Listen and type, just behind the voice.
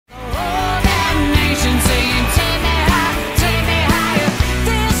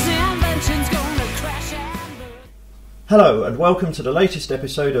Hello and welcome to the latest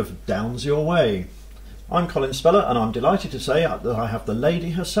episode of Downs Your Way. I'm Colin Speller and I'm delighted to say that I have the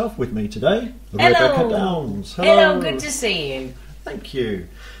lady herself with me today, Rebecca Downs. Hello, good to see you. Thank you.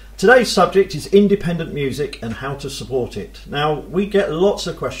 Today's subject is independent music and how to support it. Now, we get lots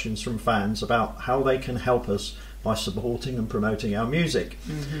of questions from fans about how they can help us by supporting and promoting our music.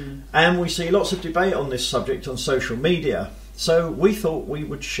 And we see lots of debate on this subject on social media. So we thought we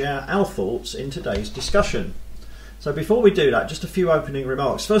would share our thoughts in today's discussion. So before we do that, just a few opening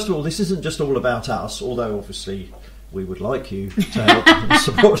remarks. First of all, this isn't just all about us, although obviously we would like you to help and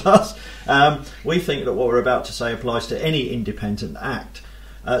support us. We think that what we're about to say applies to any independent act.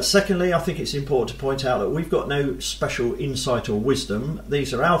 Secondly, I think it's important to point out that we've got no special insight or wisdom.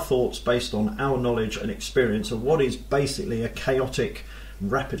 These are our thoughts based on our knowledge and experience of what is basically a chaotic,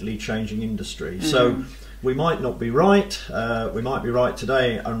 rapidly changing industry. So we might not be right, we might be right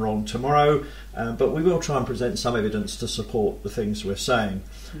today and wrong tomorrow, but we will try and present some evidence to support the things we're saying.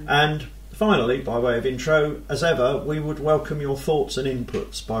 And finally, by way of intro, as ever, we would welcome your thoughts and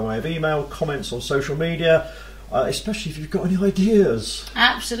inputs by way of email, comments on social media, especially if you've got any ideas.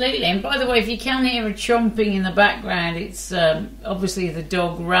 Absolutely. And by the way, if you can hear a chomping in the background, it's obviously the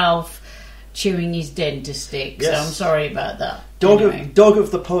dog Ralph chewing his dentist stick. Yes. So I'm sorry about that. Dog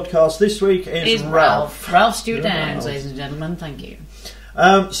of the podcast this week is Ralph. Ralph Stewart Downs, ladies and gentlemen. Thank you.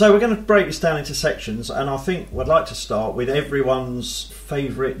 So we're going to break this down into sections, and I think we'd like to start with everyone's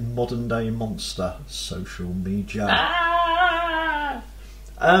favourite modern day monster, social media.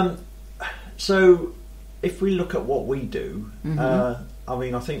 So if we look at what we do, I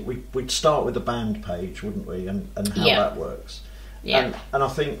mean, I think we'd start with the band page, wouldn't we, and how that works. Yeah. And I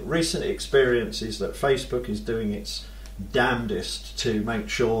think recent experience is that Facebook is doing its damnedest to make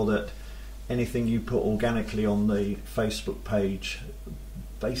sure that anything you put organically on the Facebook page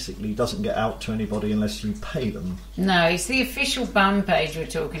basically doesn't get out to anybody unless you pay them. No, it's the official band page we're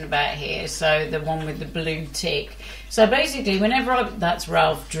talking about here, so the one with the blue tick. So basically, whenever that's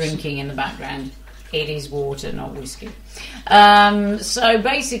Ralph drinking in the background. It is water, not whiskey. So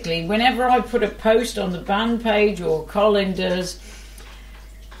basically, whenever I put a post on the band page or Colin does,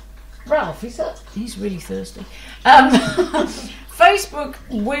 Ralph, he's really thirsty. Facebook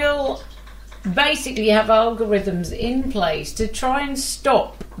will basically have algorithms in place to try and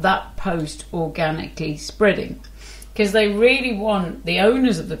stop that post organically spreading, because they really want the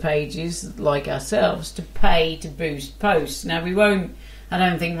owners of the pages, like ourselves, to pay to boost posts. Now, we won't, I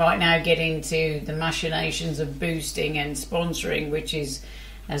don't think right now, get into the machinations of boosting and sponsoring, which is,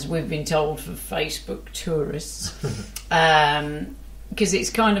 as we've been told, for Facebook tourists. Because it's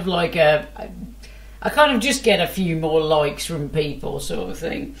kind of like I kind of just get a few more likes from people sort of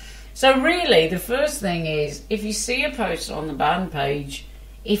thing. So really, the first thing is, if you see a post on the band page,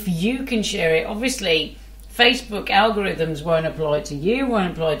 if you can share it, obviously Facebook algorithms won't apply to you,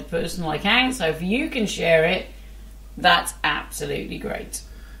 won't apply to personal accounts, so if you can share it, that's absolutely great.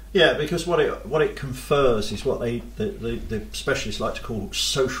 Yeah, because what it confers is what the specialists like to call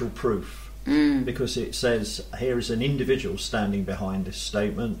social proof. Because it says here is an individual standing behind this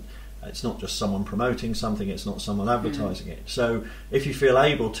statement. It's not just someone promoting something, it's not someone advertising it. So if you feel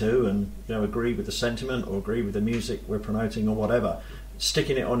able to and agree with the sentiment or agree with the music we're promoting or whatever,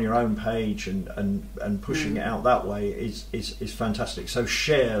 sticking it on your own page and pushing it out that way is fantastic. So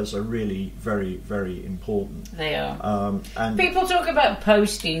shares are really very, very important. They are. And people talk about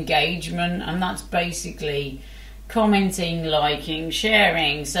post engagement, and that's basically commenting, liking,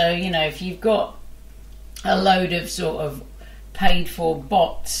 sharing. So, if you've got a load of sort of paid for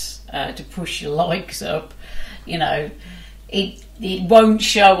bots to push your likes up, it won't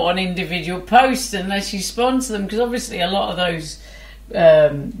show on individual posts unless you sponsor them, because obviously a lot of those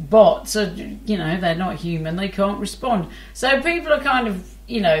bots are, they're not human, they can't respond. So people are kind of,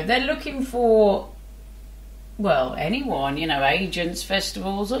 they're looking for, well, anyone, agents,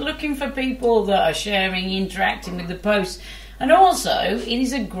 festivals are looking for people that are sharing, interacting with the posts. And also, it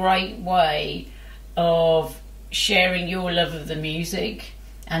is a great way of sharing your love of the music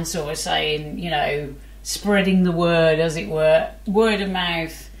and sort of saying, spreading the word, as it were. Word of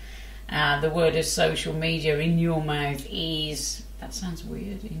mouth, the word of social media in your mouth is... That sounds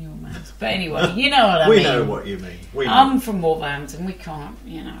weird, in your mouth. But anyway, you know what I mean. We know what you mean. I'm from Wolverhampton. We can't,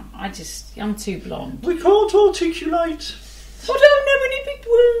 I'm too blonde. We can't articulate. I don't know any big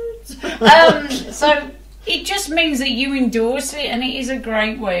words. So it just means that you endorse it, and it is a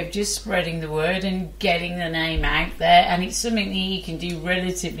great way of just spreading the word and getting the name out there. And it's something that you can do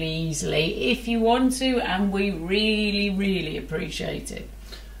relatively easily if you want to, and we really, really appreciate it.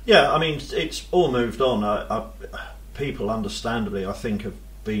 Yeah, I mean, it's all moved on. People, understandably, I think, have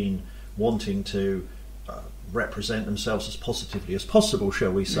been wanting to represent themselves as positively as possible,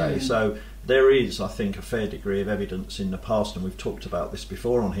 shall we say. So there is, I think, a fair degree of evidence in the past, and we've talked about this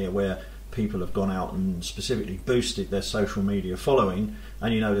before on here, where people have gone out and specifically boosted their social media following,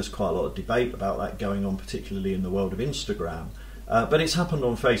 and there's quite a lot of debate about that going on, particularly in the world of Instagram. But it's happened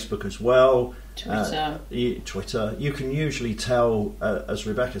on Facebook as well. Twitter. You can usually tell, as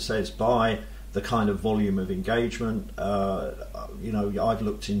Rebecca says, by the kind of volume of engagement. I've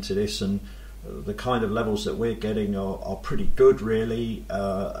looked into this, and the kind of levels that we're getting are pretty good, really,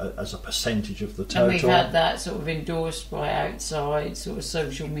 as a percentage of the total. And we've had that sort of endorsed by outside sort of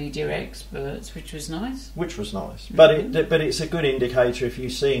social media experts, which was nice. But it's a good indicator if you're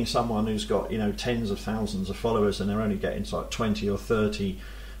seeing someone who's got tens of thousands of followers and they're only getting like 20 or 30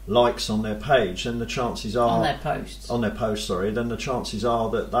 likes on their page, then the chances are on their posts. Then the chances are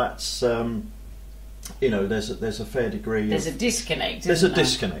that's there's a fair degree. There's a disconnect. There's a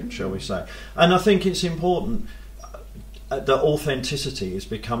disconnect, shall we say? And I think it's important that authenticity is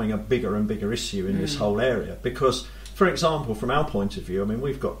becoming a bigger and bigger issue in this whole area. Because, for example, from our point of view, I mean,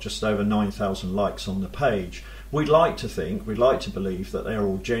 we've got just over 9,000 likes on the page. We'd like to believe that they're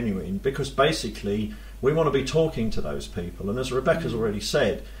all genuine, because basically we want to be talking to those people. And as Rebecca's already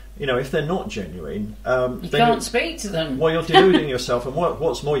said, if they're not genuine, you can't speak to them. Well, you're deluding yourself, and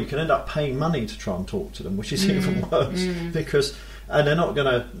what's more, you can end up paying money to try and talk to them, which is even worse, because they're not going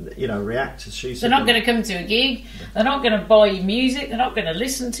to, react as she said. They're not going to come to a gig. They're not going to buy your music. They're not going to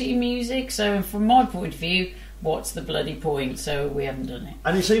listen to your music. So, from my point of view, what's the bloody point? So we haven't done it.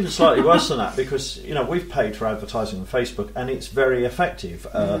 And it's even slightly worse than that, because we've paid for advertising on Facebook, and it's very effective.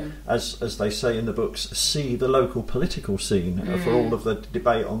 As they say in the books, see the local political scene for all of the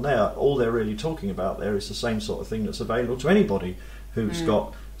debate on there. All they're really talking about there is the same sort of thing that's available to anybody who's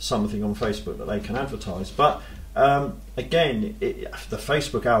got something on Facebook that they can advertise. But again, the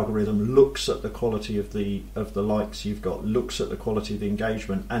Facebook algorithm looks at the quality of the likes you've got, looks at the quality of the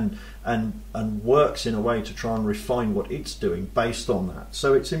engagement, and works in a way to try and refine what it's doing based on that.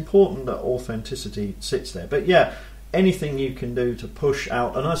 So it's important that authenticity sits there. But yeah, anything you can do to push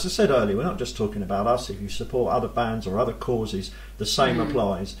out, and as I said earlier, we're not just talking about us. If you support other bands or other causes, the same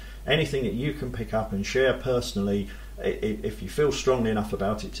applies. Anything that you can pick up and share personally, if you feel strongly enough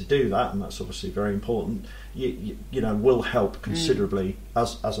about it to do that, and that's obviously very important, will help considerably,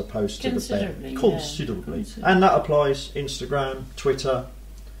 as opposed to considerably. And that applies Instagram, Twitter,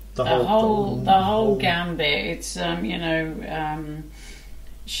 the whole gambit. It's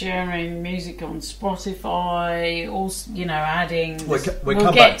sharing music on Spotify, also adding. We'll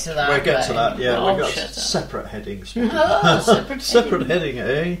get to that. We'll get to that. Yeah, we've got separate headings. Separate heading,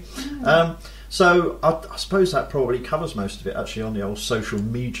 eh? So I suppose that probably covers most of it, actually, on the old social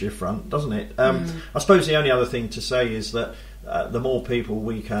media front, doesn't it? I suppose the only other thing to say is that the more people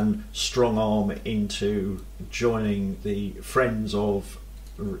we can strong arm into joining the Friends of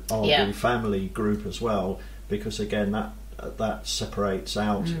the family group as well, because again that separates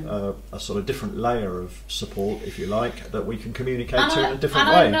out a sort of different layer of support, if you like, that we can communicate to in a different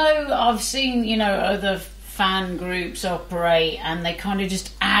way. I know I've seen other fan groups operate, and they kind of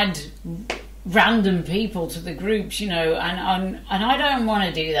just add random people to the groups, and I don't want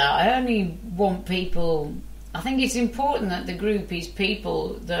to do that. I only want people. I think it's important that the group is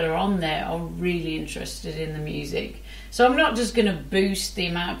people that are on there are really interested in the music. So I'm not just going to boost the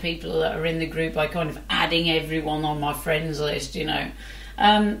amount of people that are in the group by kind of adding everyone on my friends list,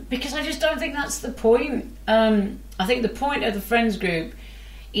 because I just don't think that's the point. I think the point of the friends group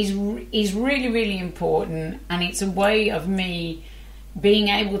is really, really important, and it's a way of me being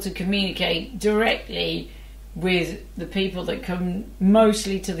able to communicate directly with the people that come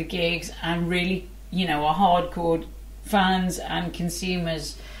mostly to the gigs and really, are hardcore fans and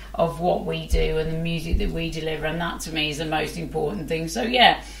consumers of what we do and the music that we deliver, and that to me is the most important thing. So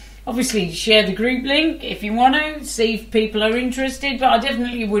yeah, obviously share the group link if you want to, see if people are interested, but I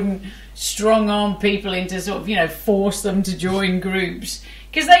definitely wouldn't strong arm people into sort of, force them to join groups,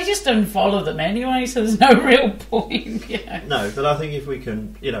 because they just unfollow them anyway, so there's no real point. No, but I think if we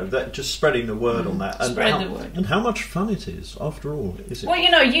can, that just spreading the word on that, and spread the word, and how much fun it is after all, is it? Well,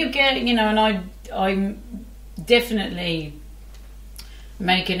 you get, and I definitely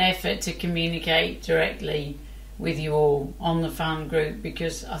make an effort to communicate directly with you all on the fan group,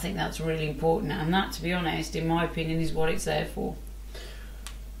 because I think that's really important, and that, to be honest, in my opinion, is what it's there for.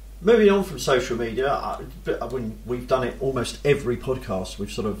 Moving on from social media, we've done it almost every podcast.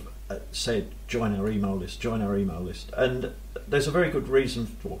 We've sort of said, join our email list, and there's a very good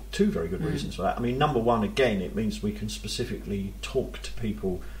reason, or two very good reasons for that. I mean, number one, again, it means we can specifically talk to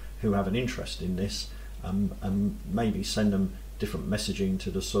people who have an interest in this, and maybe send them different messaging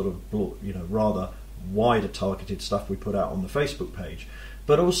to the sort of rather wider targeted stuff we put out on the Facebook page.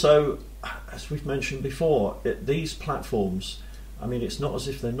 But also, as we've mentioned before, these platforms, I mean, it's not as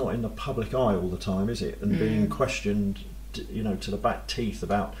if they're not in the public eye all the time, is it? And being questioned, to the back teeth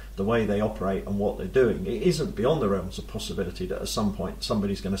about the way they operate and what they're doing. It isn't beyond the realms of possibility that at some point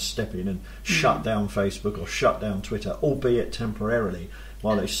somebody's going to step in and shut down Facebook or shut down Twitter, albeit temporarily,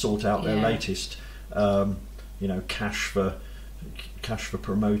 while they sort out their latest, cash for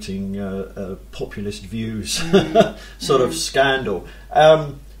promoting populist views sort of scandal.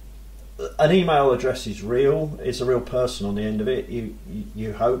 An email address is real. It's a real person on the end of it.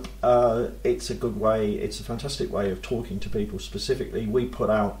 You hope. It's a good way. It's a fantastic way of talking to people specifically. We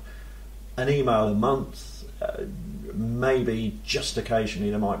put out an email a month. Maybe just occasionally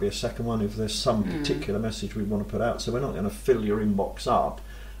there might be a second one if there's some particular message we want to put out. So we're not going to fill your inbox up.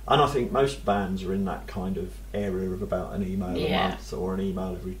 And I think most bands are in that kind of area of about an email a month or an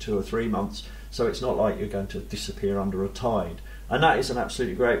email every 2 or 3 months. So it's not like you're going to disappear under a tide. And that is an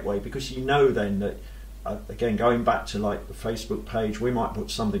absolutely great way, because then that, again, going back to like the Facebook page, we might put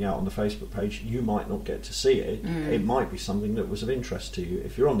something out on the Facebook page, you might not get to see it. It might be something that was of interest to you.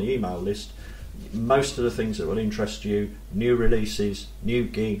 If you're on the email list, most of the things that will interest you, new releases, new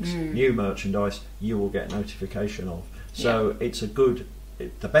gigs, new merchandise, you will get notification of. So it's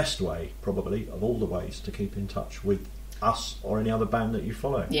the best way, probably, of all the ways to keep in touch with us or any other band that you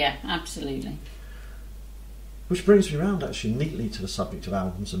follow. Yeah, absolutely. Which brings me round actually neatly to the subject of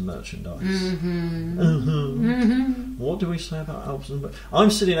albums and merchandise. What do we say about albums?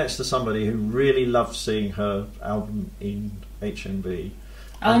 I'm sitting next to somebody who really loves seeing her album in HMV.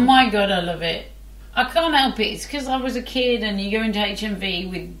 Oh my God, I love it. I can't help it. It's because I was a kid and you go into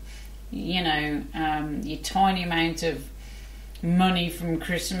HMV with, your tiny amount of money from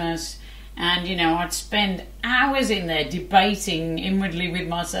Christmas, and I'd spend hours in there debating inwardly with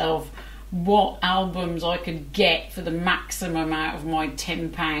myself what albums I could get for the maximum out of my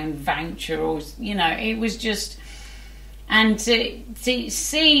 £10 voucher, or it was just, and to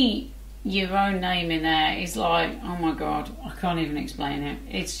see your own name in there is like, oh my God, I can't even explain it.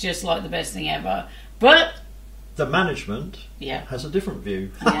 It's just like the best thing ever. But the management has a different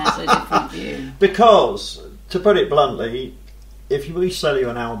view. Yeah, it's a different view. Because, to put it bluntly, if we sell you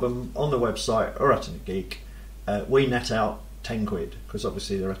an album on the website or at a gig, we net out 10 quid, because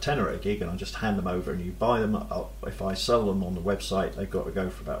obviously they're a tenner at a gig and I just hand them over and you buy them. If I sell them on the website, they've got to go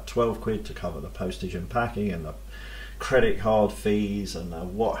for about 12 quid to cover the postage and packing and the credit card fees and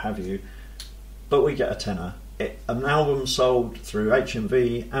what have you. But we get a tenner. An album sold through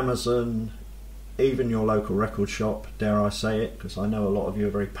HMV, Amazon, even your local record shop, dare I say it, because I know a lot of you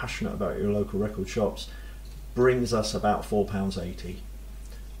are very passionate about your local record shops, brings us about £4.80.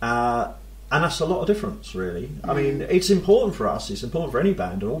 And that's a lot of difference, really. I mean, it's important for us, it's important for any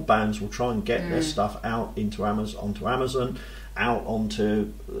band, and all bands will try and get their stuff out onto Amazon, out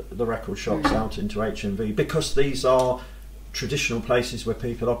onto the record shops, out into HMV, because these are traditional places where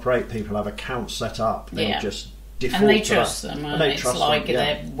people operate, people have accounts set up, they'll just default. And they trust them, and it's like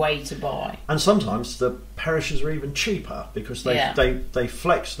their way to buy. And sometimes the parishes are even cheaper, because they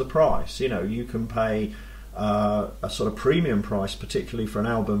flex the price. You can pay a sort of premium price, particularly for an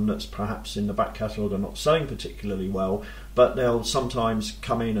album that's perhaps in the back catalogue and not selling particularly well, but they'll sometimes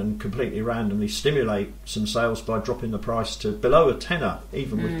come in and completely randomly stimulate some sales by dropping the price to below a tenner,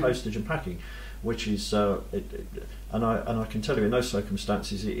 even with postage and packing, which is and I can tell you, in those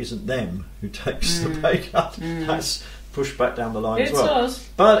circumstances, it isn't them who takes the pay cut. That's pushed back down the line as well. Does.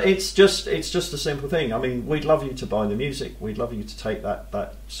 But it's just a simple thing. I mean, we'd love you to buy the music, we'd love you to take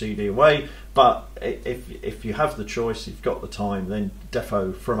that CD away, but if you have the choice, you've got the time, then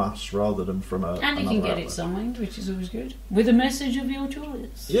defo from us rather than from and you can get it signed, which is always good, with a message of your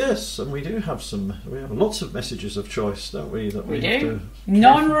choice. Yes, and we have lots of messages of choice, don't we? That we do.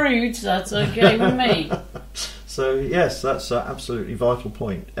 Non-rude, that's okay with me. So yes, that's an absolutely vital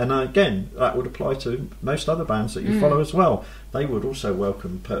point. And again, that would apply to most other bands that you follow as well. They would also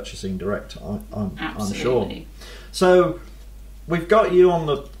welcome purchasing direct, I'm sure. So we've got you on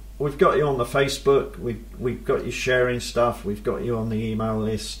the Facebook. We've got you sharing stuff. We've got you on the email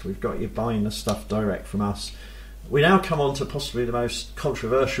list. We've got you buying the stuff direct from us. We now come on to possibly the most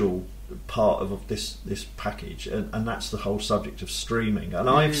controversial part of this package, and that's the whole subject of streaming. And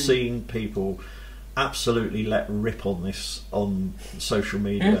I've seen people absolutely let rip on this on social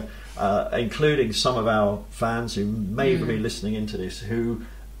media, including some of our fans who may be listening into this, who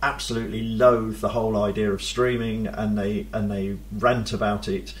absolutely loathe the whole idea of streaming, and they rant about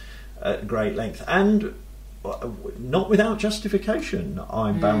it at great length, and not without justification,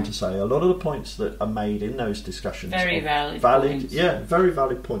 I'm bound to say. A lot of the points that are made in those discussions very valid points. Yeah, very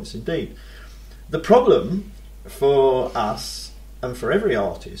valid points indeed. The problem for us and for every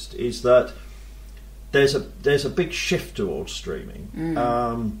artist is that there's a big shift towards streaming,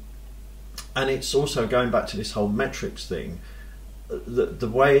 and it's also going back to this whole metrics thing. The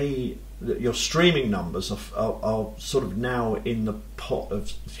way that your streaming numbers are sort of now in the pot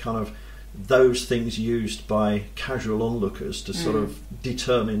of kind of those things used by casual onlookers to sort of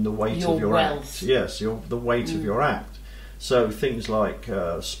determine the weight of your act. Yes, the weight of your act. So things like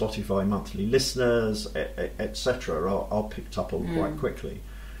Spotify monthly listeners, etc., are picked up on quite quickly.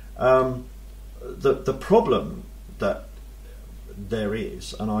 The problem that there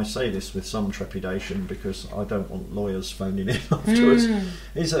is, and I say this with some trepidation because I don't want lawyers phoning in afterwards,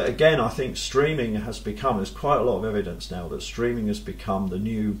 is that again I think streaming has become, there's quite a lot of evidence now that streaming has become the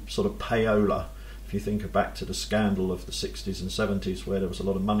new sort of payola. If you think back to the scandal of the 60s and 70s where there was a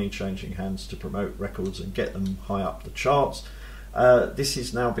lot of money changing hands to promote records and get them high up the charts, this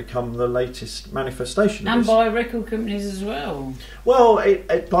has now become the latest manifestation of and this. by record companies as well. Well,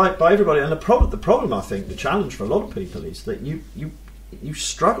 by everybody, and the problem I think, the challenge for a lot of people is that you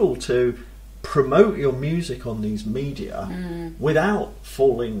struggle to promote your music on these media without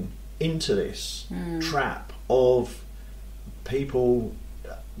falling into this trap of people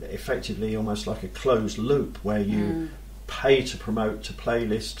effectively almost like a closed loop where you pay to promote to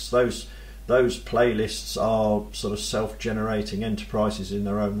playlists. Those playlists are sort of self-generating enterprises in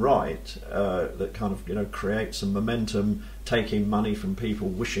their own right that kind of create some momentum, taking money from people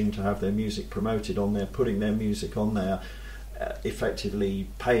wishing to have their music promoted on there, putting their music on there, effectively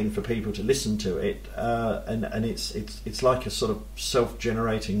paying for people to listen to it, and it's like a sort of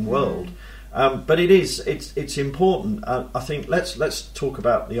self-generating world. But it's important. I think let's talk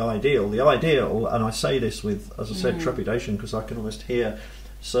about the ideal. The ideal, and I say this with, as I said, trepidation because I can almost hear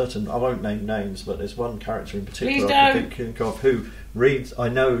certain, I won't name names, but there's one character in particular I can think of who reads, I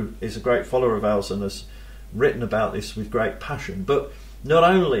know is a great follower of ours and has written about this with great passion. But not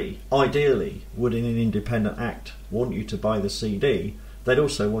only, ideally, would an independent act want you to buy the CD, they'd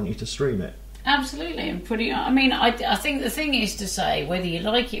also want you to stream it. Absolutely, and put it on. I mean, I think the thing is to say whether you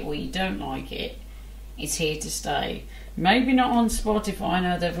like it or you don't like it, it's here to stay. Maybe not on Spotify. I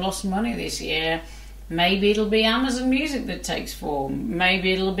know they've lost money this year. Maybe it'll be Amazon Music that takes form.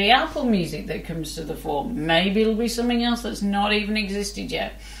 Maybe it'll be Apple Music that comes to the fore. Maybe it'll be something else that's not even existed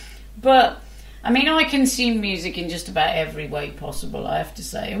yet. But, I mean, I consume music in just about every way possible, I have to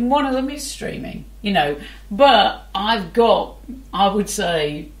say. And one of them is streaming, But I've got, I would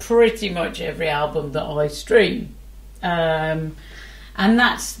say, pretty much every album that I stream. And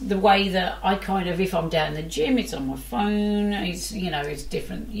that's the way that I kind of, if I'm down the gym, it's on my phone, it's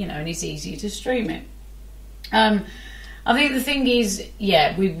different, and it's easier to stream it. I think the thing is,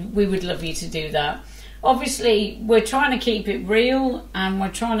 we would love you to do that. Obviously, we're trying to keep it real, and we're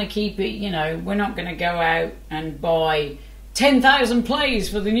trying to keep it, we're not going to go out and buy 10,000 plays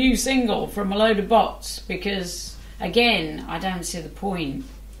for the new single from a load of bots, because, again, I don't see the point,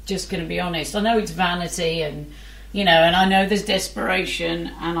 just going to be honest. I know it's vanity and, and I know there's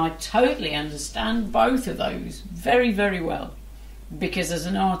desperation, and I totally understand both of those very, very well, because as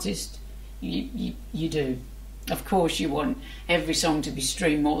an artist, you do. Of course you want every song to be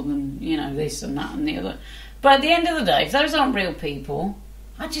streamed more than, this and that and the other. But at the end of the day, if those aren't real people,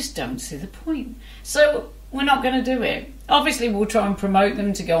 I just don't see the point. So we're not going to do it. Obviously we'll try and promote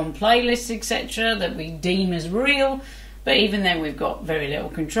them to go on playlists, etc., that we deem as real. But even then we've got very little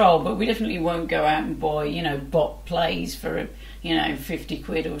control. But we definitely won't go out and buy, bot plays for, 50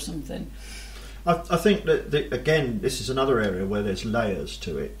 quid or something. I think that again, this is another area where there's layers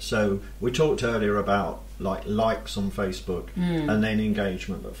to it. So we talked earlier about likes on Facebook and then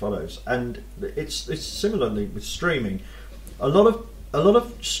engagement that follows, and it's similarly with streaming. A lot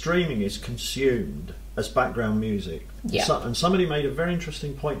of streaming is consumed as background music. Yeah. And somebody made a very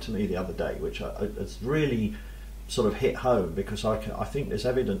interesting point to me the other day, which has really sort of hit home, because I think there's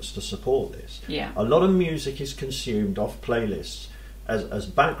evidence to support this. Yeah. A lot of music is consumed off playlists as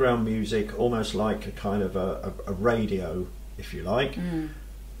background music, almost like a kind of a radio, if you like.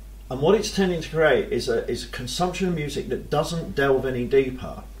 And what it's tending to create is a consumption of music that doesn't delve any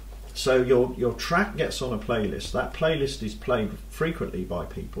deeper. So your track gets on a playlist. That playlist is played frequently by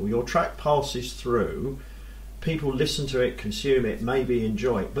people. Your track passes through. People listen to it, consume it, maybe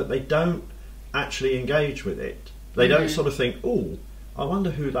enjoy it, but they don't actually engage with it. They don't sort of think, oh, I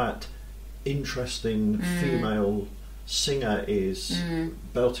wonder who that interesting female singer is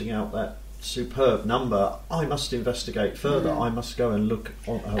belting out that superb number, I must investigate further. I must go and look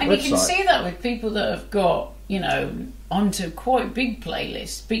on her and website. You can see that with people that have got, onto quite big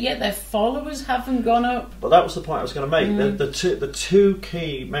playlists, but yet their followers haven't gone up. But that was the point I was going to make. The two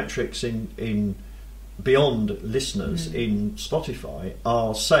key metrics in beyond listeners in Spotify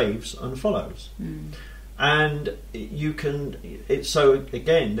are saves and follows. And you can, so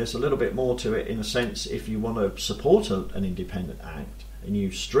again, there's a little bit more to it in a sense. If you want to support an independent act and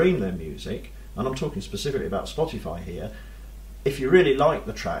you stream their music, and I'm talking specifically about Spotify here, if you really like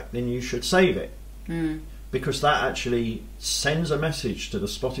the track, then you should save it, because that actually sends a message to the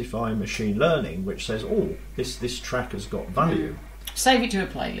Spotify machine learning which says, oh, this track has got value. Save it to a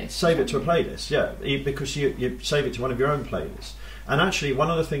playlist. Save it to a playlist, yeah, because you save it to one of your own playlists. And actually, one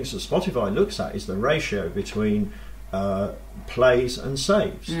of the things that Spotify looks at is the ratio between plays and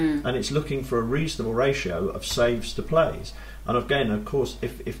saves, and it's looking for a reasonable ratio of saves to plays. And again, of course,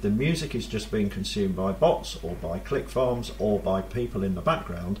 if the music is just being consumed by bots or by click farms or by people in the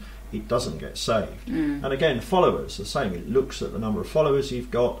background, it doesn't get saved. And again, followers, the same. It looks at the number of followers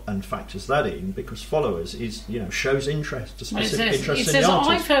you've got and factors that in, because followers is shows interest, a specific interest in the artist.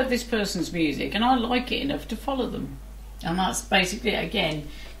 I've heard this person's music and I like it enough to follow them. And that's basically, again,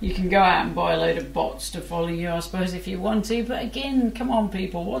 you can go out and buy a load of bots to follow you, I suppose, if you want to. But again, come on,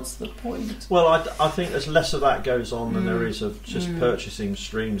 people, what's the point? Well, I think there's less of that goes on than there is of just purchasing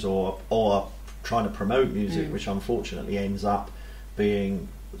streams or trying to promote music, which unfortunately ends up being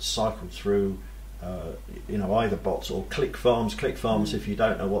cycled through, either bots or click farms. Click farms, if you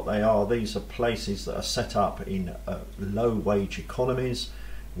don't know what they are, these are places that are set up in low-wage economies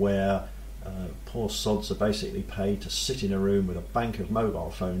where poor sods are basically paid to sit in a room with a bank of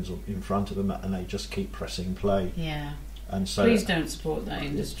mobile phones in front of them, and they just keep pressing play. Yeah. And so, please don't support that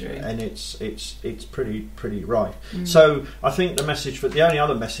industry. And it's pretty rife. So I think the only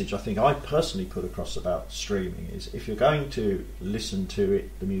other message I think I personally put across about streaming is, if you're going to listen to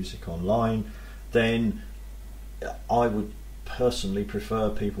the music online, then I would personally prefer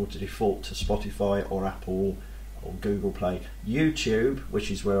people to default to Spotify or Apple or Google Play. YouTube, which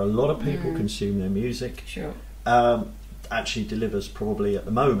is where a lot of people consume their music, actually delivers, probably at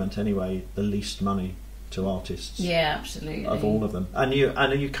the moment anyway, the least money to artists. Yeah, absolutely. Of all of them. And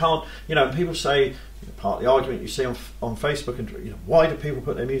you can't, people say, part of the argument you see on Facebook, and why do people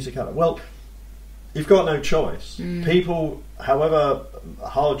put their music out? Well, you've got no choice. People, however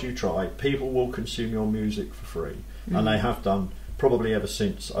hard you try, people will consume your music for free, and they have done probably ever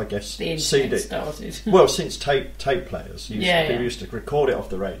since, I guess, the CD started. Well, since tape players. People used to record it off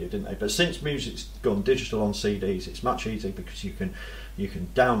the radio, didn't they? But since music's gone digital on CDs, it's much easier, because you can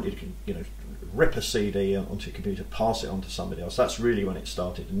rip a CD onto your computer, pass it on to somebody else. That's really when it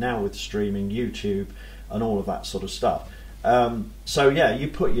started. And now with streaming, YouTube, and all of that sort of stuff. You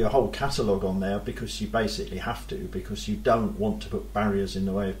put your whole catalogue on there because you basically have to, because you don't want to put barriers in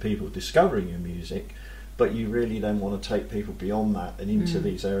the way of people discovering your music. But you really then want to take people beyond that and into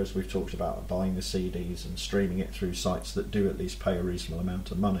these areas we've talked about, buying the CDs and streaming it through sites that do at least pay a reasonable amount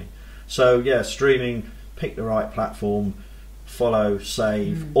of money. So yeah, streaming, pick the right platform, follow,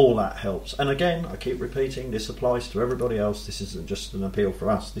 save, all that helps. And again, I keep repeating, this applies to everybody else. This isn't just an appeal for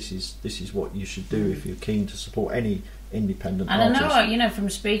us. This is what you should do if you're keen to support any independent artist. And I know,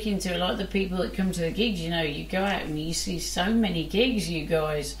 from speaking to a lot of the people that come to the gigs, you go out and you see so many gigs, you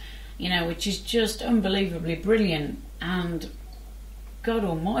guys, which is just unbelievably brilliant. And God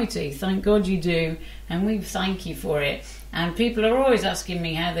almighty, thank God you do, and we thank you for it. And people are always asking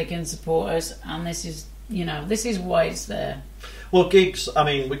me how they can support us, and this is why it's there. Well, gigs, I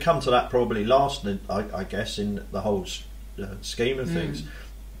mean, we come to that probably last, I guess, in the whole scheme of things.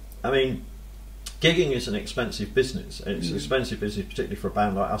 I mean, gigging is an expensive business. It's an expensive business, particularly for a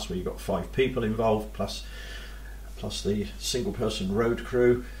band like us, where you've got 5 people involved, plus the single-person road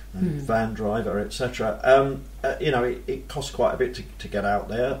crew and van driver, etc. It costs quite a bit to get out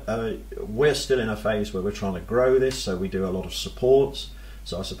there. We're still in a phase where we're trying to grow this, so we do a lot of supports.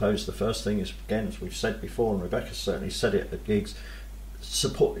 So I suppose the first thing is, again, as we've said before, and Rebecca certainly said it at gigs,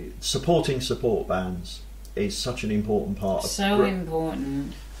 supporting support bands is such an important part.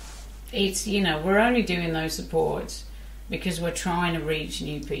 Important. It's, we're only doing those supports because we're trying to reach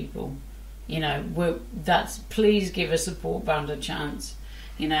new people. Please give a support band a chance.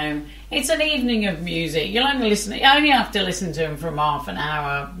 It's an evening of music. You only have to listen to them for half an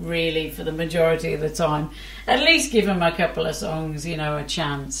hour, really, for the majority of the time. At least give them a couple of songs, a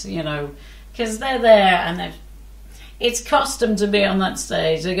chance, because they're there, and it's cost them to be on that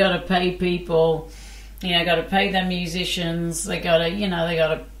stage. They got to pay people, got to pay their musicians. They got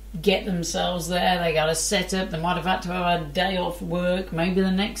to, get themselves there. They got to set up. They might have had to have a day off work, maybe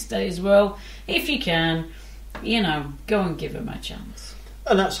the next day as well. If you can, go and give them a chance.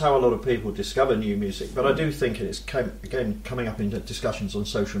 And that's how a lot of people discover new music. But I do think, and it's again coming up into discussions on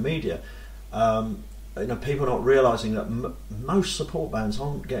social media, people not realising that most support bands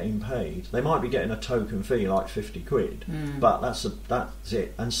aren't getting paid. They might be getting a token fee like 50 quid, but that's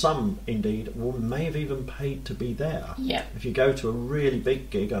it. And some indeed may have even paid to be there. Yeah. If you go to a really big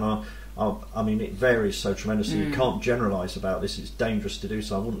gig, and I mean it varies so tremendously. You can't generalise about this. It's dangerous to do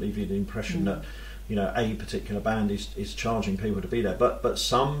so. I wouldn't leave you the impression that a particular band is charging people to be there, but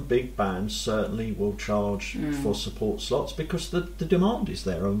some big bands certainly will charge for support slots because the demand is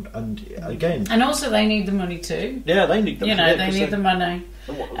there, and again, and also they need the money too. Yeah, they need the money. They need the money,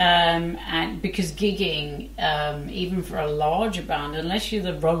 and because gigging, even for a larger band, unless you're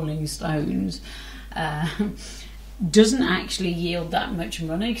the Rolling Stones, doesn't actually yield that much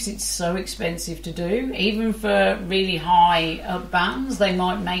money because it's so expensive to do. Even for really high up bands, they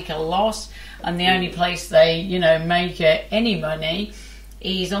might make a loss, and the only place they make any money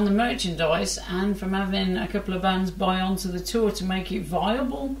is on the merchandise and from having a couple of bands buy onto the tour to make it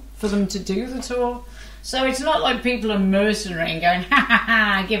viable for them to do the tour. So it's not like people are mercenary and going, ha ha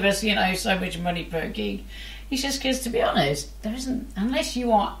ha, give us so much money per gig. It's just because, to be honest, there isn't, unless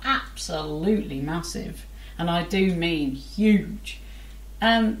you are absolutely massive, and I do mean huge,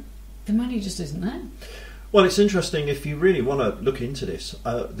 the money just isn't there. Well, it's interesting if you really want to look into this.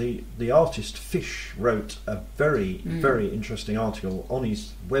 The artist Fish wrote a very, very interesting article on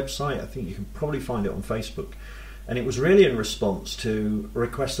his website. I think you can probably find it on Facebook. And it was really in response to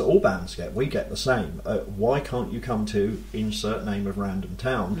requests that all bands get. We get the same. Why can't you come to insert name of random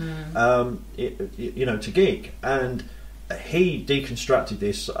town, to gig? And he deconstructed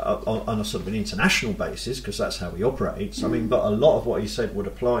this on a sort of an international basis because that's how he operates. I mean, but a lot of what he said would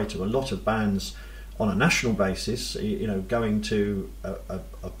apply to a lot of bands on a national basis. Going to a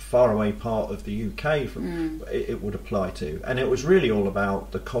faraway part of the UK, it would apply to. And it was really all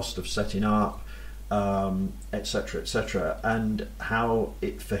about the cost of setting up, etc., etc., and how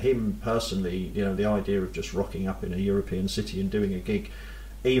it, for him personally, the idea of just rocking up in a European city and doing a gig,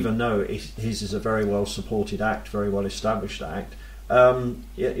 even though his is a very well supported act, very well established act,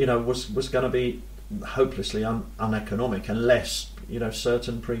 was going to be hopelessly uneconomic unless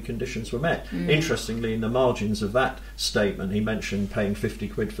certain preconditions were met. Interestingly, in the margins of that statement, he mentioned paying 50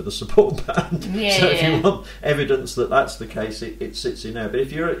 quid for the support band. So if you want evidence that that's the case, it sits in there. But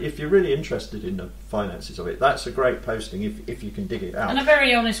if you're really interested in the finances of it, that's a great posting if you can dig it out. And a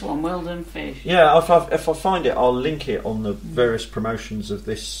very honest one. Well done, Fish. Yeah, if I find it, I'll link it on the various promotions of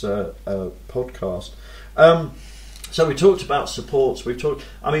this podcast. So we talked about supports.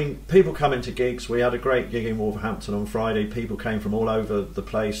 People come into gigs. We had a great gig in Wolverhampton on Friday. People came from all over the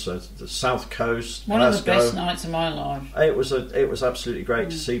place, the South Coast, one of the best nights of my life. It was absolutely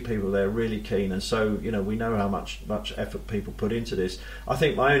great to see people there, really keen. And so we know how much effort people put into this. I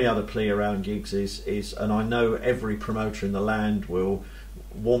think my only other plea around gigs is, and I know every promoter in the land will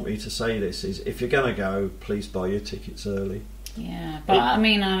want me to say this, is if you're going to go, please buy your tickets early. Yeah, but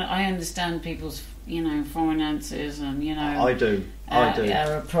I understand people's finances, and I do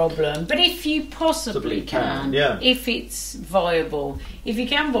are a problem. But if you possibly can, if it's viable, if you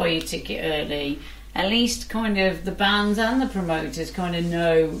can buy your ticket early, at least kind of the bands and the promoters kind of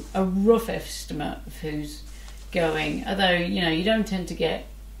know a rough estimate of who's going. Although you don't tend to get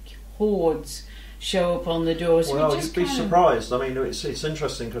hordes show up on the doors. So well, you'd be surprised. I mean, it's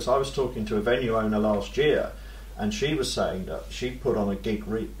interesting because I was talking to a venue owner last year, and she was saying that she put on a gig,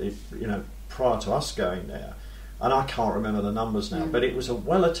 prior to us going there, and I can't remember the numbers now, but it was a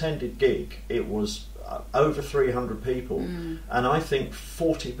well-attended gig. It was over 300 people, and I think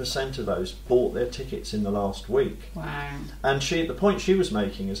 40% of those bought their tickets in the last week. Wow! And the point she was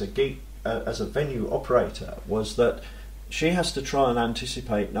making as a venue operator was that she has to try and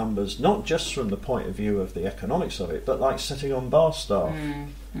anticipate numbers, not just from the point of view of the economics of it, but like setting on bar staff.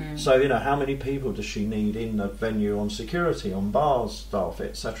 So, how many people does she need in the venue on security, on bar staff,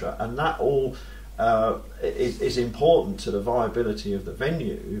 etc.? And that all is important to the viability of the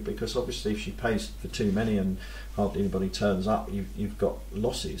venue, because obviously if she pays for too many and hardly anybody turns up, you've got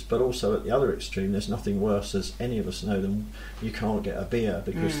losses. But also at the other extreme, there's nothing worse, as any of us know, than you can't get a beer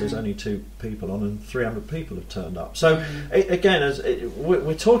because there's only 2 people on and 300 people have turned up. So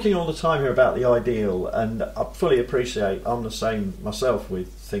we're talking all the time here about the ideal, and I fully appreciate, I'm the same myself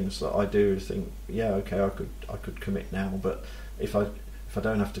with things that I do think, I could commit now, but if I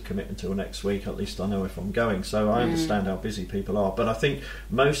don't have to commit until next week, at least I know if I'm going. So I understand how busy people are. But I think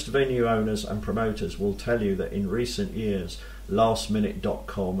most venue owners and promoters will tell you that in recent years,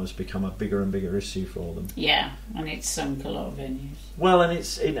 lastminute.com has become a bigger and bigger issue for them. Yeah, and it's sunk a lot of venues. Well, and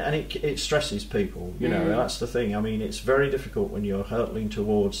it stresses people. You know, that's the thing. I mean, it's very difficult when you're hurtling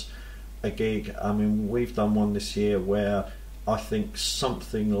towards a gig. I mean, we've done one this year where I think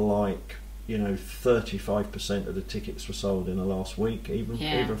something like 35% of the tickets were sold in the last week, even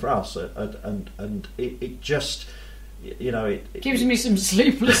for us, and it just. It gives me some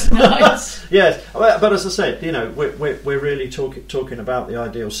sleepless nights. Yes, but as I said, we're really talking about the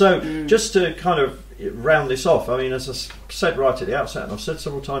ideal. So just to kind of round this off, I mean, as I said right at the outset, and I've said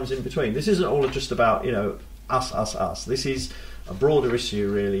several times in between, this isn't all just about us. This is a broader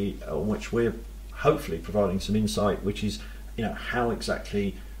issue, really, on which we're hopefully providing some insight, which is how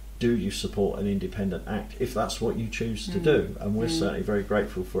exactly do you support an independent act if that's what you choose to do? And we're certainly very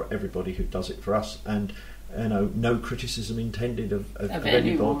grateful for everybody who does it for us, and no criticism intended of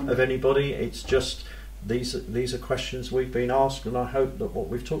anybody. It's just these are questions we've been asked, and I hope that what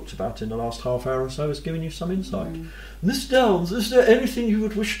we've talked about in the last half hour or so has given you some insight. Mr. Downs, is there anything you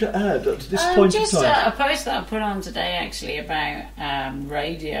would wish to add at this point in time? Just a post that I put on today actually about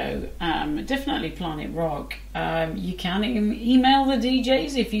radio, definitely Planet Rock. You can email the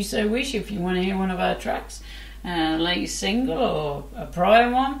DJs if you so wish, if you want to hear one of our tracks. Latest single or a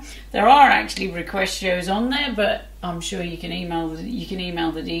prior one. There are actually request shows on there, but I'm sure you can email the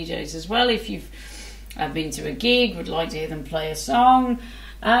DJs as well if you've been to a gig, would like to hear them play a song,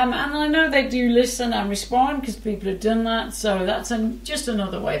 and I know they do listen and respond because people have done that. So that's just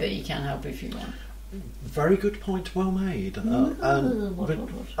another way that you can help if you want. Very good point, well made.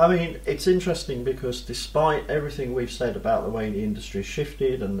 I mean, it's interesting because despite everything we've said about the way the industry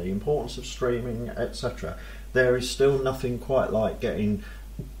shifted and the importance of streaming, etc., there is still nothing quite like getting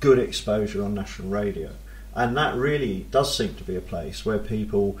good exposure on national radio. And that really does seem to be a place where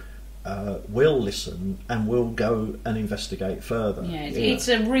people will listen and will go and investigate further. Yeah, it's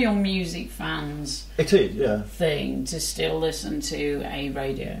a real music fans thing to still listen to a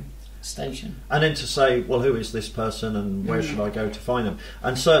radio station. And then to say, well, who is this person and where should I go to find them?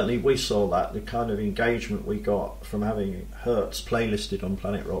 And certainly we saw that. The kind of engagement we got from having Hertz playlisted on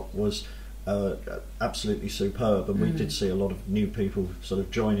Planet Rock was absolutely superb, and we did see a lot of new people sort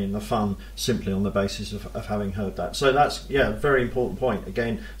of join in the fun simply on the basis of having heard that. So that's a very important point.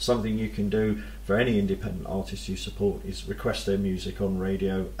 Again, something you can do for any independent artist you support is request their music on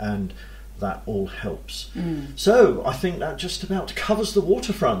radio, and that all helps. So I think that just about covers the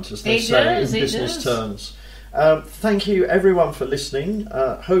waterfront, as they say in business terms. Thank you everyone for listening.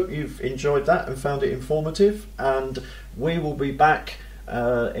 Hope you've enjoyed that and found it informative, and we will be back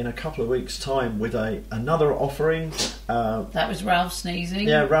in a couple of weeks' time with another offering. That was Ralph sneezing.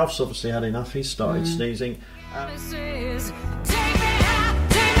 Yeah, Ralph's obviously had enough. He started sneezing.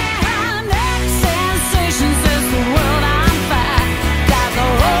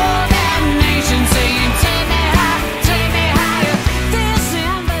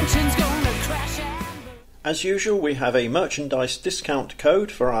 As usual, we have a merchandise discount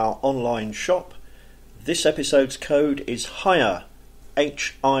code for our online shop. This episode's code is HIGHER,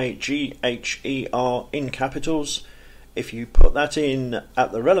 HIGHER in capitals. If you put that in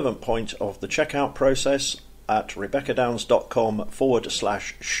at the relevant point of the checkout process at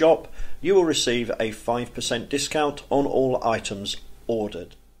RebeccaDowns.com/shop, you will receive a 5% discount on all items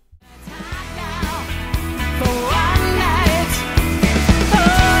ordered.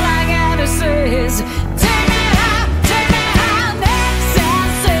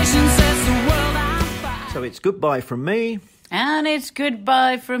 So it's goodbye from me. And it's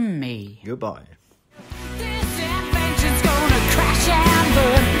goodbye from me. Goodbye. This invention's gonna crash and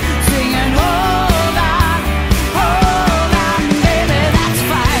burn, singing, oh.